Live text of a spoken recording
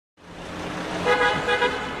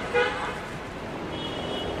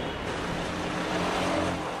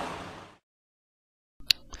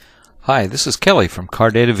Hi, this is Kelly from Car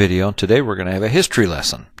Data Video, and today we're going to have a history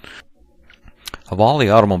lesson. Of all the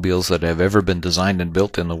automobiles that have ever been designed and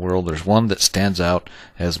built in the world, there's one that stands out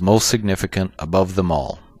as most significant above them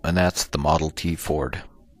all, and that's the Model T Ford.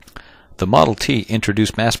 The Model T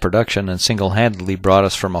introduced mass production and single-handedly brought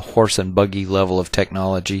us from a horse and buggy level of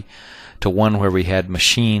technology to one where we had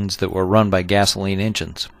machines that were run by gasoline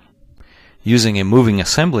engines. Using a moving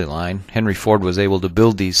assembly line, Henry Ford was able to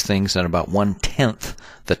build these things in about 1/10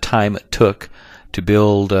 the time it took to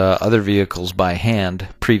build other vehicles by hand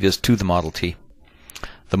previous to the Model T.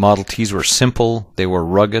 The Model Ts were simple, they were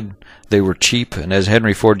rugged, they were cheap, and as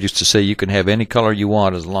Henry Ford used to say, you can have any color you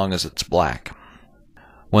want as long as it's black.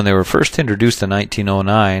 When they were first introduced in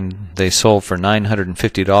 1909, they sold for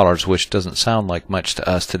 $950, which doesn't sound like much to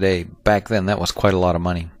us today. Back then, that was quite a lot of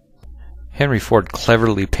money. Henry Ford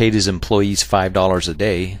cleverly paid his employees $5 a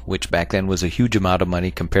day, which back then was a huge amount of money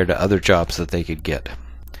compared to other jobs that they could get.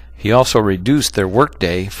 He also reduced their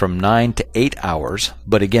workday from 9 to 8 hours,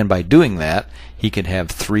 but again, by doing that, he could have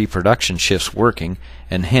 3 production shifts working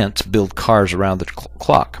and hence build cars around the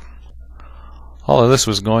clock. All of this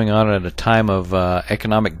was going on at a time of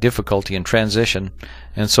economic difficulty and transition,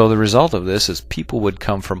 and so the result of this is people would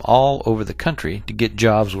come from all over the country to get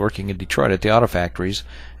jobs working in Detroit at the auto factories,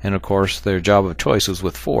 and of course their job of choice was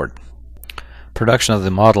with Ford. Production of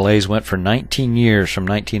the Model A's went for 19 years, from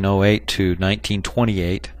 1908 to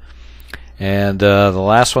 1928, and the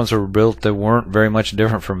last ones that were built that weren't very much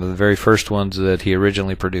different from the very first ones that he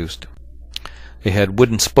originally produced. They had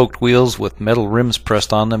wooden spoked wheels with metal rims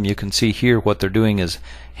pressed on them. You can see here what they're doing is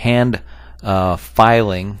hand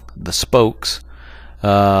filing the spokes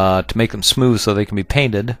to make them smooth so they can be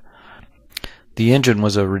painted. The engine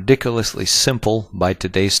was a ridiculously simple, by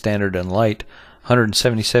today's standard and light,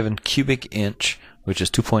 177 cubic inch, which is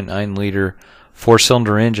 2.9 liter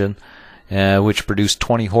 4-cylinder engine, which produced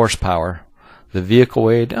 20 horsepower. The vehicle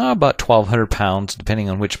weighed about 1,200 pounds, depending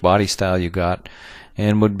on which body style you got,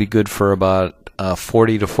 and would be good for about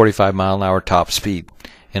 40 to 45 mile an hour top speed,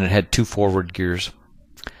 and it had 2 forward gears.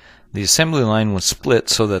 The assembly line was split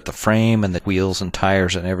so that the frame and the wheels and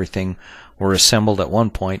tires and everything were assembled at one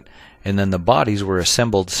point, and then the bodies were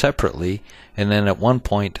assembled separately, and then at one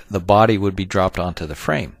point the body would be dropped onto the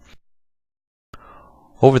frame.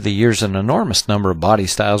 Over the years, an enormous number of body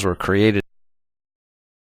styles were created.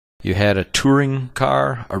 You had a touring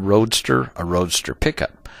car, a roadster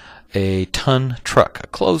pickup, a ton truck, a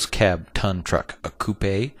closed cab ton truck, a coupe,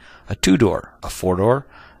 a 2-door, a 4-door,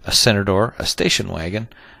 a center door, a station wagon,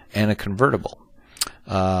 and a convertible.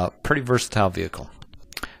 Pretty versatile vehicle.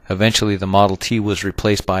 Eventually the Model T was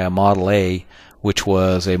replaced by a Model A, which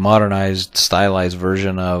was a modernized, stylized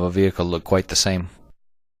version of a vehicle that looked quite the same.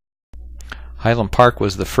 Highland Park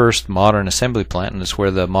was the first modern assembly plant, and it's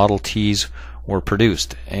where the Model Ts were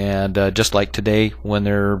produced. And just like today, when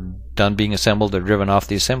they're done being assembled, they're driven off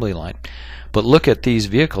the assembly line. But look at these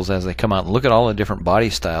vehicles as they come out, and look at all the different body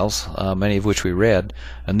styles, many of which we read,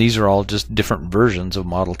 and these are all just different versions of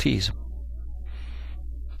Model Ts.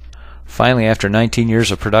 Finally, after 19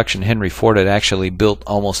 years of production, Henry Ford had actually built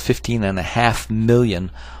almost 15.5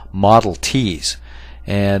 million Model Ts,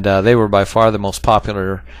 and they were by far the most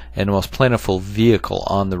popular and most plentiful vehicle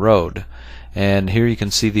on the road. And here you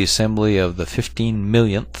can see the assembly of the 15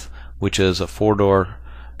 millionth, which is a 4-door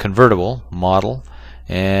convertible model,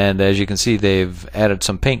 and as you can see, they've added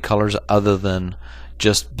some paint colors other than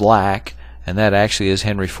just black, and that actually is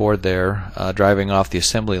Henry Ford there driving off the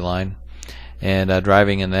assembly line and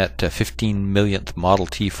driving in that 15 millionth Model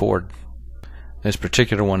T Ford. This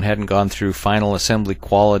particular one hadn't gone through final assembly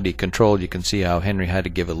quality control. You can see how Henry had to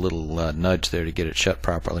give a little nudge there to get it shut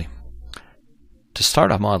properly. To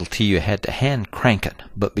start a Model T, you had to hand crank it,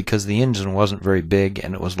 but because the engine wasn't very big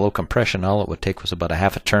and it was low compression, all it would take was about a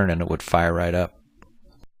half a turn and it would fire right up.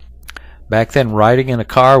 Back then, riding in a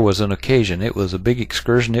car was an occasion. It was a big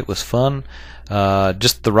excursion. It was fun.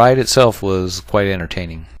 Just the ride itself was quite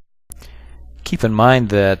entertaining. Keep in mind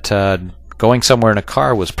that going somewhere in a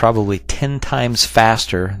car was probably 10 times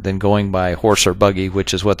faster than going by horse or buggy,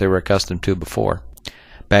 which is what they were accustomed to before.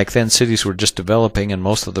 Back then, cities were just developing, and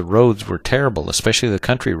most of the roads were terrible, especially the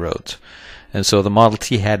country roads. And so the Model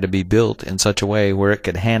T had to be built in such a way where it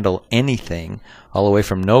could handle anything, all the way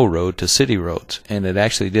from no road to city roads, and it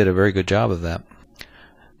actually did a very good job of that.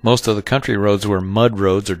 Most of the country roads were mud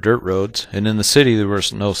roads or dirt roads, and in the city there were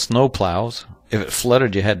no snow plows. If it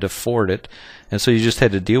flooded, you had to ford it, and so you just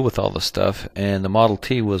had to deal with all the stuff, and the Model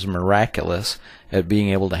T was miraculous at being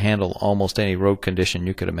able to handle almost any road condition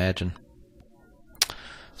you could imagine.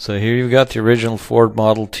 So here you've got the original Ford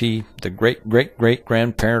Model T, the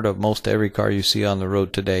great-great-great-grandparent of most every car you see on the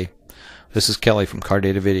road today. This is Kelly from Car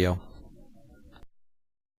Data Video.